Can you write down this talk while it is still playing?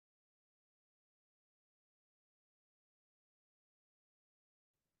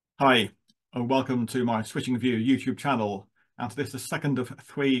Hi, and welcome to my Switching View YouTube channel, and this is the second of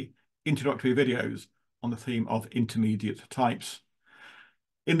three introductory videos on the theme of intermediate types.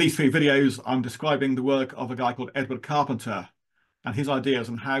 In these three videos, I'm describing the work of a guy called Edward Carpenter and his ideas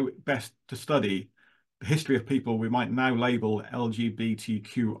on how best to study the history of people we might now label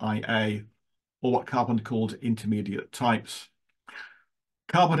LGBTQIA, or what Carpenter called intermediate types.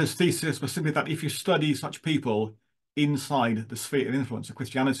 Carpenter's thesis was simply that if you study such people inside the sphere of influence of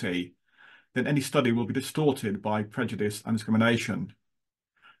Christianity, then any study will be distorted by prejudice and discrimination.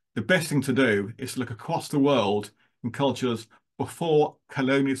 The best thing to do is to look across the world in cultures before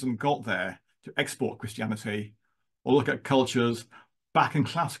colonialism got there to export Christianity, or look at cultures back in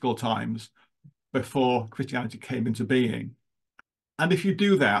classical times before Christianity came into being. And if you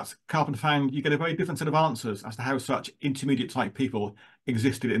do that, Carpenter found you get a very different set of answers as to how such intermediate type people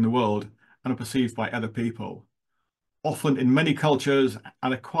existed in the world and are perceived by other people. Often in many cultures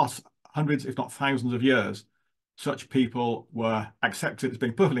and across hundreds, if not thousands of years, such people were accepted as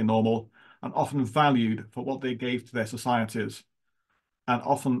being perfectly normal and often valued for what they gave to their societies. And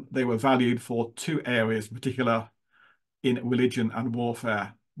often they were valued for two areas in particular in religion and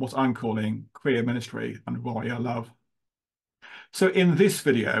warfare, what I'm calling queer ministry and warrior love. So in this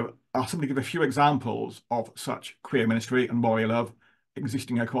video, I'll simply give a few examples of such queer ministry and warrior love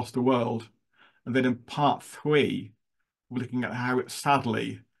existing across the world. And then in part three, we're looking at how,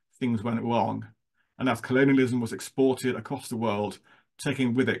 sadly, things went wrong. And as colonialism was exported across the world,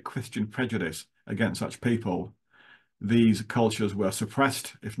 taking with it Christian prejudice against such people, these cultures were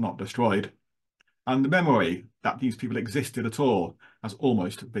suppressed, if not destroyed. And the memory that these people existed at all has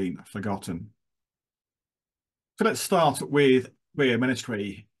almost been forgotten. So let's start with queer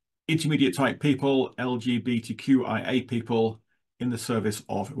ministry, intermediate type people, LGBTQIA people in the service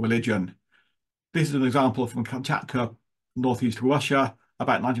of religion. This is an example from Kamchatka, northeast Russia,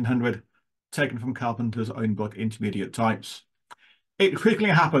 about 1900, taken from Carpenter's own book, Intermediate Types. It frequently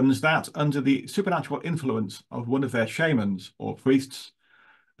happens that under the supernatural influence of one of their shamans or priests,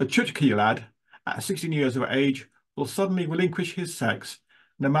 a Chukchi lad at 16 years of age will suddenly relinquish his sex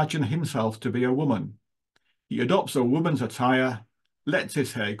and imagine himself to be a woman. He adopts a woman's attire, lets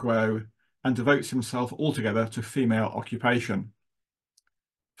his hair grow, and devotes himself altogether to female occupation.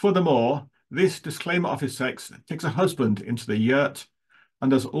 Furthermore, this disclaimer of his sex takes a husband into the yurt and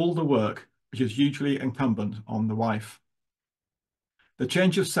does all the work which is usually incumbent on the wife. The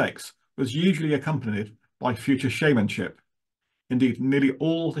change of sex was usually accompanied by future shamanship. Indeed, nearly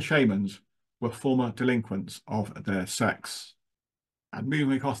all the shamans were former delinquents of their sex. And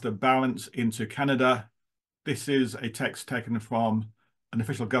moving across the balance into Canada, this is a text taken from an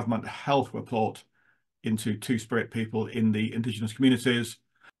official government health report into Two-Spirit people in the Indigenous communities.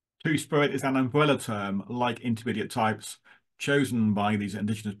 Two-Spirit is an umbrella term, like intermediate types, chosen by these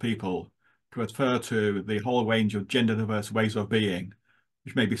Indigenous people to refer to the whole range of gender-diverse ways of being,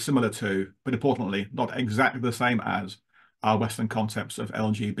 which may be similar to, but importantly, not exactly the same as, our Western concepts of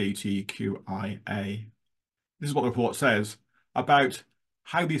LGBTQIA. This is what the report says about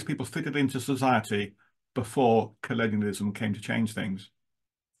how these people fitted into society before colonialism came to change things.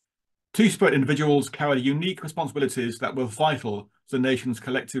 Two-Spirit individuals carried unique responsibilities that were vital to the nation's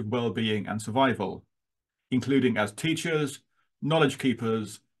collective well-being and survival, including as teachers, knowledge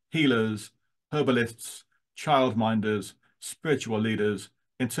keepers, healers, herbalists, childminders, spiritual leaders,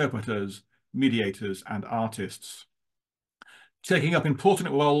 interpreters, mediators, and artists. Taking up important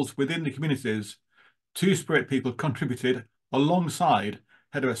roles within the communities, Two-Spirit people contributed alongside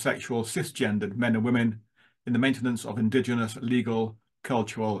heterosexual cisgendered men and women in the maintenance of Indigenous legal,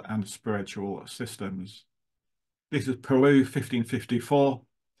 cultural, and spiritual systems. This is Peru, 1554.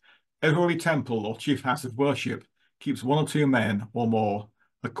 Every temple or chief house of worship keeps one or two men or more,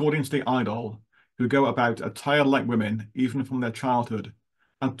 according to the idol, who go about attired like women even from their childhood,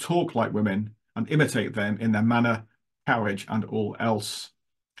 and talk like women, and imitate them in their manner, carriage, and all else.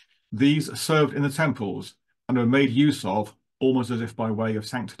 These served in the temples and were made use of almost as if by way of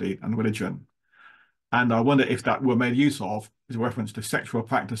sanctity and religion. And I wonder if that were made use of is a reference to sexual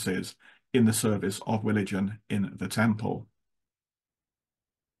practices in the service of religion in the temple.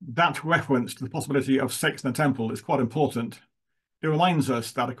 That reference to the possibility of sex in the temple is quite important. It reminds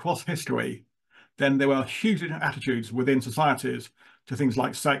us that across history, then there were huge attitudes within societies to things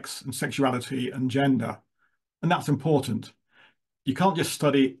like sex and sexuality and gender. And that's important. You can't just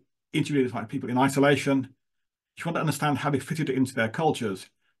study intermediate type people in isolation. If you want to understand how they fitted into their cultures,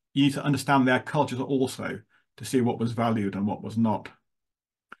 you need to understand their cultures also to see what was valued and what was not.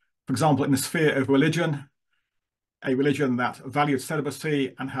 For example, in the sphere of religion, a religion that valued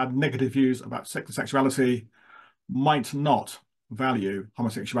celibacy and had negative views about sex and sexuality might not value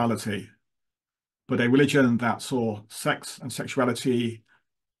homosexuality, but a religion that saw sex and sexuality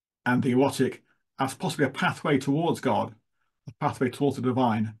and the erotic as possibly a pathway towards God, a pathway towards the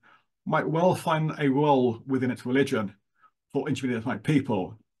divine, might well find a role within its religion for intermediate-type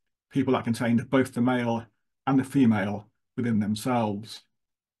people, people that contained both the male and the female within themselves.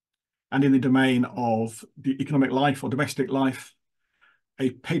 And in the domain of the economic life or domestic life,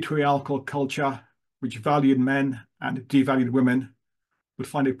 a patriarchal culture which valued men and devalued women would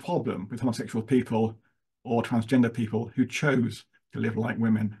find a problem with homosexual people or transgender people who chose to live like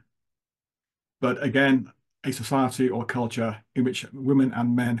women. But again, a society or culture in which women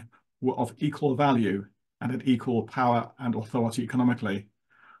and men were of equal value and had equal power and authority economically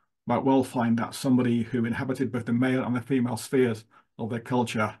might well find that somebody who inhabited both the male and the female spheres of their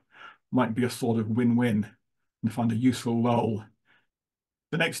culture might be a sort of win-win and find a useful role.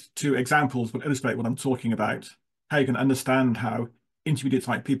 The next two examples will illustrate what I'm talking about, how you can understand how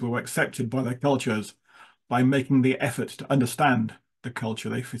intermediate-type people were accepted by their cultures by making the effort to understand the culture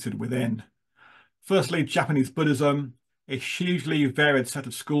they fitted within. Firstly, Japanese Buddhism, a hugely varied set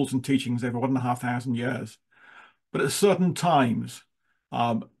of schools and teachings over 1,500 years. But at certain times,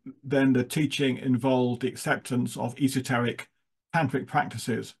 then the teaching involved the acceptance of esoteric tantric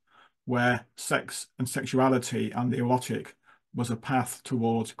practices where sex and sexuality and the erotic was a path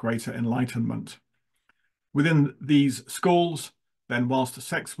towards greater enlightenment. Within these schools, then whilst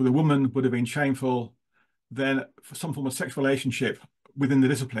sex with a woman would have been shameful, then for some form of sex relationship within the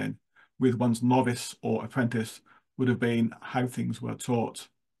discipline with one's novice or apprentice would have been how things were taught.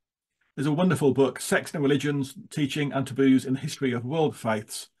 There's a wonderful book, Sex and Religions, Teaching and Taboos in the History of World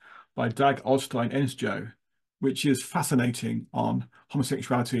Faiths by Dag Osstein-Ensjo, which is fascinating on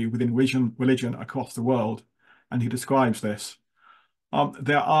homosexuality within religion across the world. And he describes this.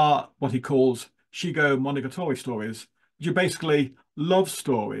 There are what he calls Shigo Monogatari stories, which are basically love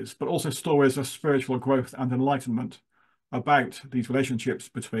stories, but also stories of spiritual growth and enlightenment about these relationships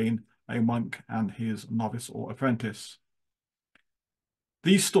between a monk and his novice or apprentice.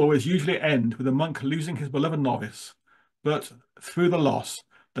 These stories usually end with the monk losing his beloved novice, but through the loss,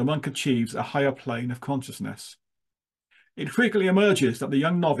 the monk achieves a higher plane of consciousness. It frequently emerges that the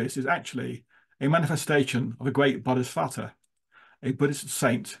young novice is actually a manifestation of a great Bodhisattva, a Buddhist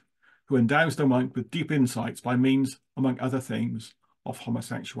saint who endows the monk with deep insights by means, among other things, of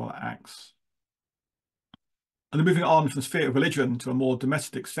homosexual acts. And then moving on from the sphere of religion to a more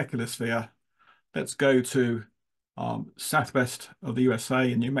domestic secular sphere, let's go to southwest of the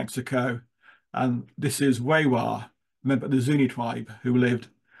USA in New Mexico. And this is Wewa, a member of the Zuni tribe who lived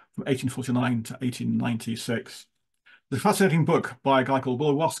from 1849 to 1896. There's a fascinating book by a guy called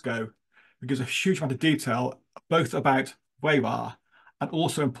Will Roscoe who gives a huge amount of detail both about Wewa and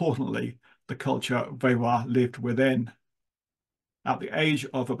also importantly the culture Wewa lived within. At the age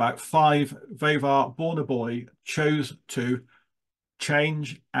of about 5, Wewa, born a boy, chose to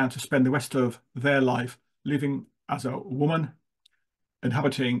change and to spend the rest of their life living as a woman,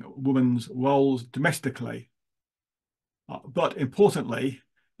 inhabiting women's roles domestically. But importantly,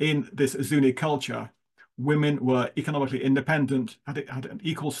 in this Zuni culture, women were economically independent, had an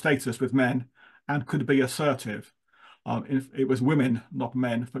equal status with men, and could be assertive. It was women, not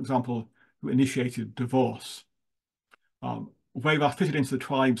men, for example, who initiated divorce. Wewa fitted into the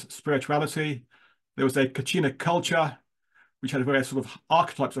tribe's spirituality. There was a Kachina culture, which had various sort of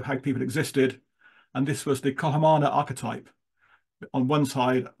archetypes of how people existed. And this was the Kohamana archetype. On one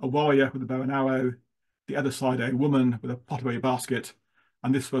side, a warrior with a bow and arrow, the other side, a woman with a pottery basket.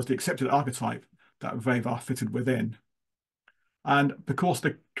 And this was the accepted archetype that Wewa fitted within. And because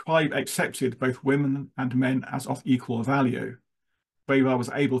the tribe accepted both women and men as of equal value, Wewa was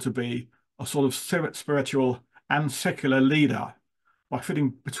able to be a sort of spiritual and secular leader. By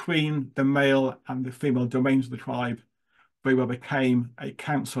fitting between the male and the female domains of the tribe, Wewa became a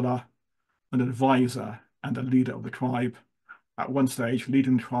counselor, an advisor, and a leader of the tribe. At one stage,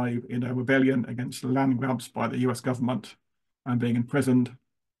 leading the tribe in a rebellion against land grabs by the US government and being imprisoned.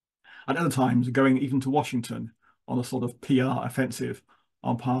 At other times, going even to Washington on a sort of PR offensive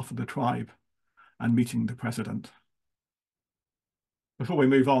on behalf of the tribe and meeting the president. Before we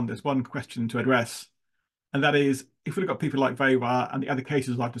move on, there's one question to address. And that is, if we look at people like Wewa and the other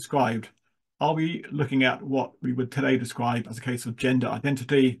cases I've described, are we looking at what we would today describe as a case of gender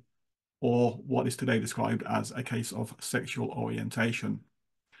identity, or what is today described as a case of sexual orientation?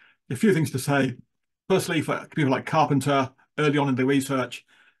 A few things to say. Firstly, for people like Carpenter, early on in the research,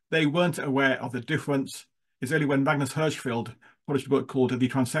 they weren't aware of the difference. It's only when Magnus Hirschfeld published a book called The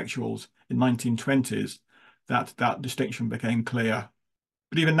Transsexuals in 1920s that that distinction became clear.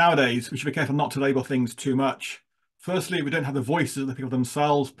 But even nowadays, we should be careful not to label things too much. Firstly, we don't have the voices of the people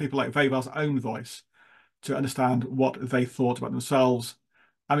themselves, people like Weber's own voice, to understand what they thought about themselves.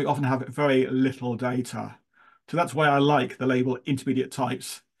 And we often have very little data. So that's why I like the label intermediate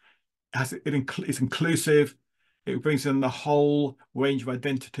types. It's inclusive. It brings in the whole range of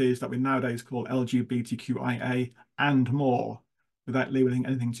identities that we nowadays call LGBTQIA and more, without labeling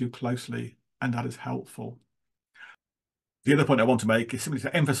anything too closely, and that is helpful. The other point I want to make is simply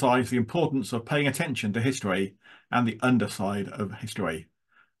to emphasize the importance of paying attention to history and the underside of history.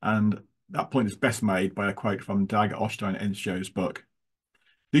 And that point is best made by a quote from Dag Ostein-Enschjo's book.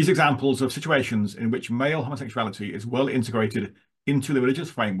 These examples of situations in which male homosexuality is well integrated into the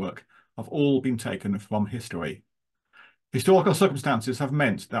religious framework have all been taken from history. Historical circumstances have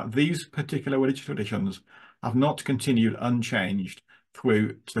meant that these particular religious traditions have not continued unchanged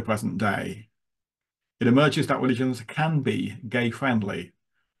through to the present day. It emerges that religions can be gay-friendly,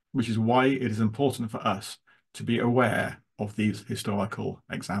 which is why it is important for us to be aware of these historical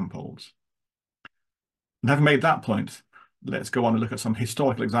examples. And having made that point, let's go on and look at some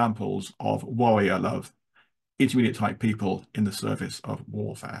historical examples of warrior love, intermediate type people in the service of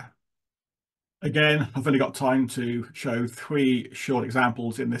warfare. Again, I've only got time to show 3 short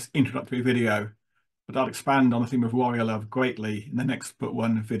examples in this introductory video, but I'll expand on the theme of warrior love greatly in the next but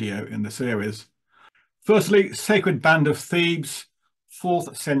one video in the series. Firstly, Sacred Band of Thebes,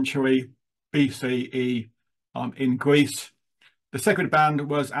 4th century BCE in Greece. The Sacred Band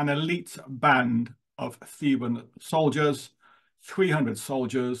was an elite band of Theban soldiers, 300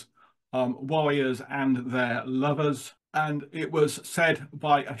 soldiers, warriors and their lovers. And it was said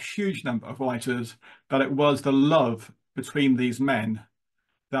by a huge number of writers that it was the love between these men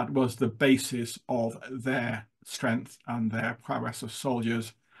that was the basis of their strength and their prowess as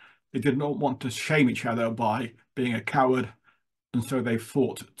soldiers. They did not want to shame each other by being a coward, and so they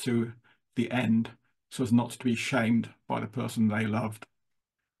fought to the end so as not to be shamed by the person they loved.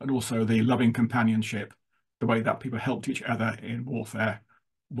 And also the loving companionship, the way that people helped each other in warfare,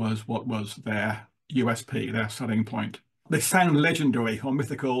 was what was their USP, their selling point. They sound legendary or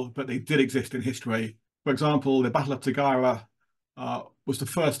mythical, but they did exist in history. For example, the Battle of Tagara was the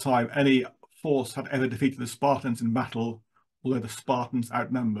first time any force had ever defeated the Spartans in battle, although the Spartans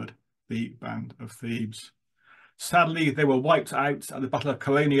outnumbered the Band of Thebes. Sadly, they were wiped out at the Battle of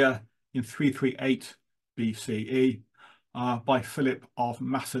Colonia in 338 BCE by Philip of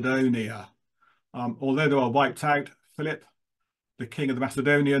Macedonia. Although they were wiped out, Philip, the king of the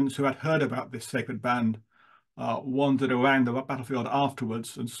Macedonians, who had heard about this sacred band, wandered around the battlefield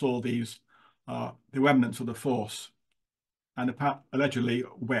afterwards and saw these the remnants of the force, and allegedly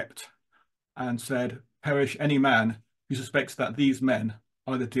wept and said, "Perish any man who suspects that these men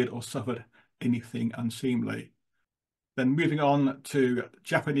either did or suffered anything unseemly." Then moving on to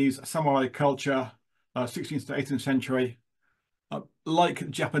Japanese samurai culture, 16th to 18th century. Like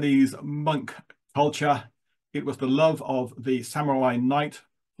Japanese monk culture, it was the love of the samurai knight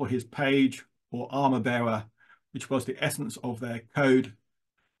for his page or armor bearer, which was the essence of their code.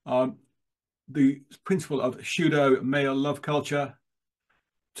 The principle of Shudo male love culture.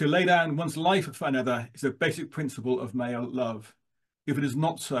 To lay down one's life for another is a basic principle of male love. If it is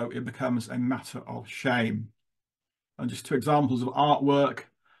not so, it becomes a matter of shame. And just 2 examples of artwork.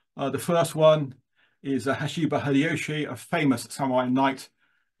 The first one is Hashiba Hideyoshi, a famous samurai knight,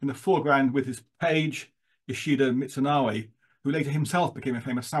 in the foreground with his page, Ishida Mitsunawi, who later himself became a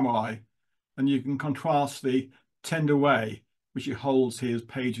famous samurai. And you can contrast the tender way which he holds his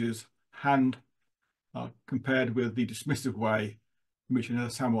page's hand compared with the dismissive way in which another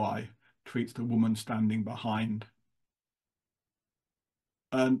samurai treats the woman standing behind.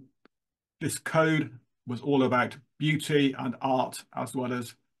 And this code was all about beauty and art as well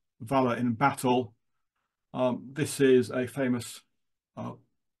as valor in battle. This is a famous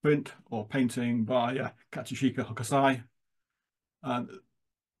print or painting by Katsushika Hokusai,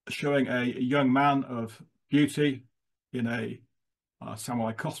 showing a young man of beauty in a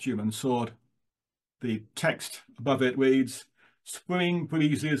samurai costume and sword. The text above it reads, "Spring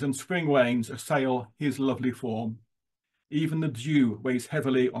breezes and spring rains assail his lovely form. Even the dew weighs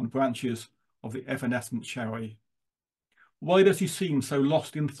heavily on branches of the evanescent cherry. Why does he seem so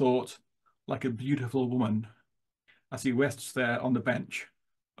lost in thought, like a beautiful woman, as he rests there on the bench,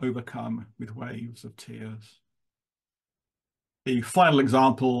 overcome with waves of tears?" The final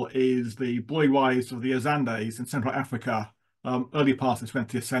example is the boy wives of the Azandes in Central Africa, early part of the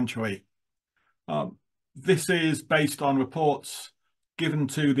 20th century. This is based on reports given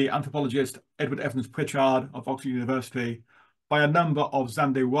to the anthropologist Edward Evans Pritchard of Oxford University by a number of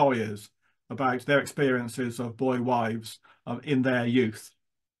Zande warriors about their experiences of boy wives in their youth.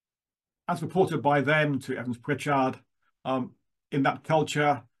 As reported by them to Evans Pritchard, in that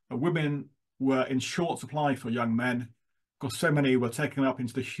culture, women were in short supply for young men because so many were taken up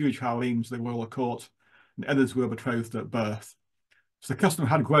into the huge harems they were all court, and others were betrothed at birth. So the custom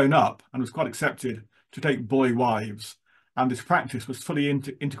had grown up and was quite accepted to take boy wives, and this practice was fully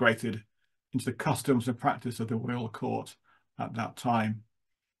integrated into the customs and practice of the royal court at that time.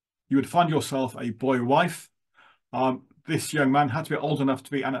 You would find yourself a boy wife. This young man had to be old enough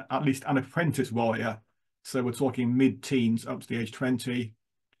to be at least an apprentice warrior. So we're talking mid-teens up to the age 20.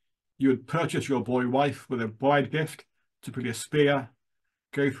 You would purchase your boy wife with a bride gift, typically a spear,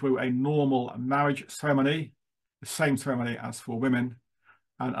 go through a normal marriage ceremony, the same ceremony as for women,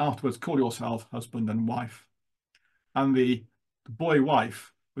 and afterwards call yourself husband and wife. And the boy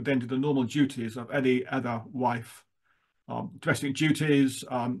wife would then do the normal duties of any other wife, domestic duties,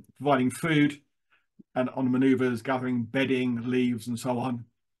 providing food, and on manoeuvres, gathering bedding, leaves, and so on.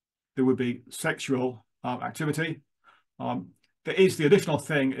 There would be sexual activity. There is the additional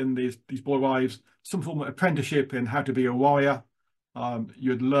thing in these boy wives, some form of apprenticeship in how to be a warrior.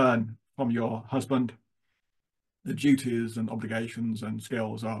 You'd learn from your husband the duties and obligations and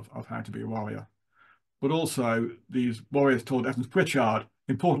skills of how to be a warrior. But also these warriors told Evans Pritchard,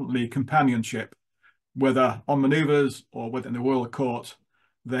 importantly, companionship, whether on manoeuvres or whether in the royal court,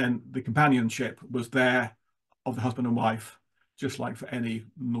 then the companionship was there of the husband and wife, just like for any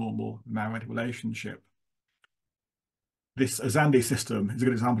normal married relationship. This Azandi system is a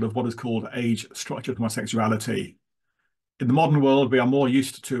good example of what is called age-structured homosexuality. In the modern world, we are more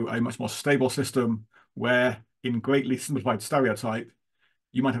used to a much more stable system where, in greatly simplified stereotype,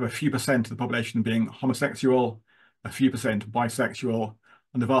 you might have a few percent of the population being homosexual, a few percent bisexual,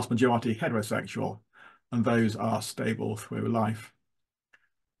 and the vast majority heterosexual, and those are stable through life.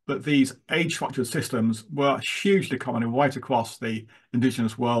 But these age-structured systems were hugely common right across the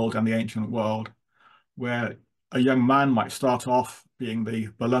indigenous world and the ancient world, where a young man might start off being the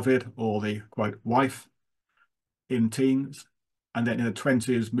beloved or the, quote, wife in teens, and then in the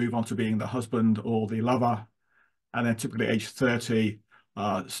 20s move on to being the husband or the lover, and then typically age 30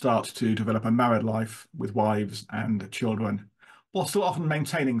 start to develop a married life with wives and children, while still often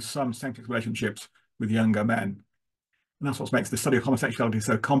maintaining some same-sex relationships with younger men. And that's what makes the study of homosexuality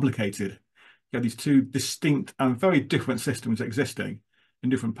so complicated. You have these two distinct and very different systems existing in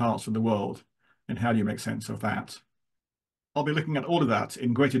different parts of the world. And how do you make sense of that? I'll be looking at all of that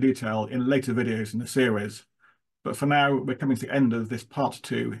in greater detail in later videos in the series. But for now, we're coming to the end of this part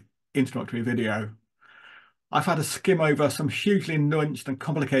 2 introductory video. I've had to skim over some hugely nuanced and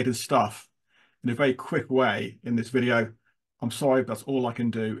complicated stuff in a very quick way in this video. I'm sorry, that's all I can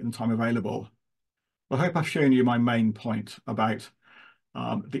do in the time available. I hope I've shown you my main point about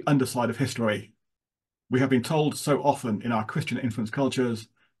the underside of history. We have been told so often in our Christian influenced cultures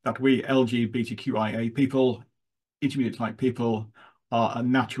that we LGBTQIA people, intermediate type people, are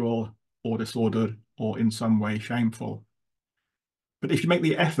unnatural or disordered or in some way shameful. But if you make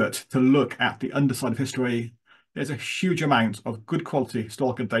the effort to look at the underside of history, there's a huge amount of good quality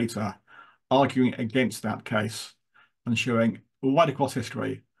historical data arguing against that case and showing right across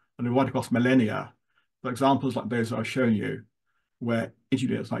history and right across millennia, for examples like those I've shown you, where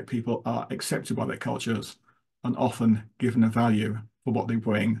intermediate type people are accepted by their cultures and often given a value for what they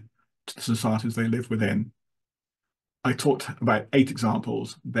bring to the societies they live within. I talked about 8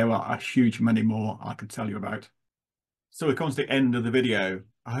 examples. There are a huge many more I could tell you about. So we've come to the end of the video.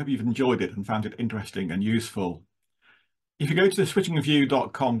 I hope you've enjoyed it and found it interesting and useful. If you go to the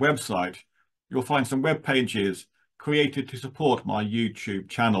switchingview.com website, you'll find some web pages created to support my YouTube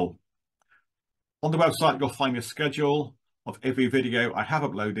channel. On the website, you'll find a schedule of every video I have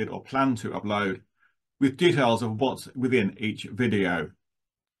uploaded or plan to upload, with details of what's within each video.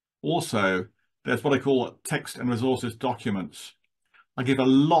 Also, there's what I call text and resources documents. I give a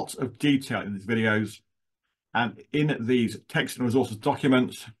lot of detail in these videos, and in these text and resources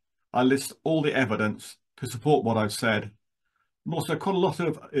documents, I list all the evidence to support what I've said, and also quite a lot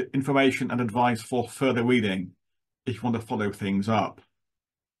of information and advice for further reading if you want to follow things up.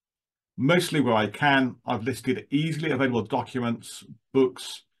 Mostly where I can, I've listed easily available documents,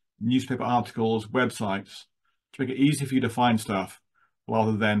 books, newspaper articles, websites, to make it easy for you to find stuff,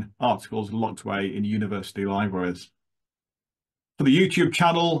 rather than articles locked away in university libraries. For the YouTube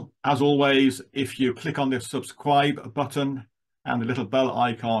channel, as always, if you click on this subscribe button and the little bell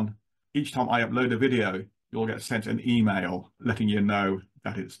icon, each time I upload a video, you'll get sent an email letting you know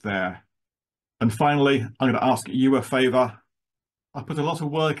that it's there. And finally, I'm going to ask you a favour. I put a lot of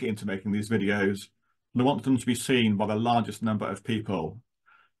work into making these videos, and I want them to be seen by the largest number of people.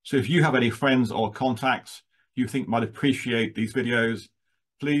 So if you have any friends or contacts you think might appreciate these videos,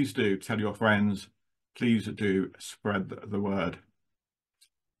 please do tell your friends. Please do spread the word.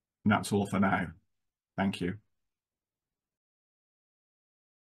 And that's all for now. Thank you.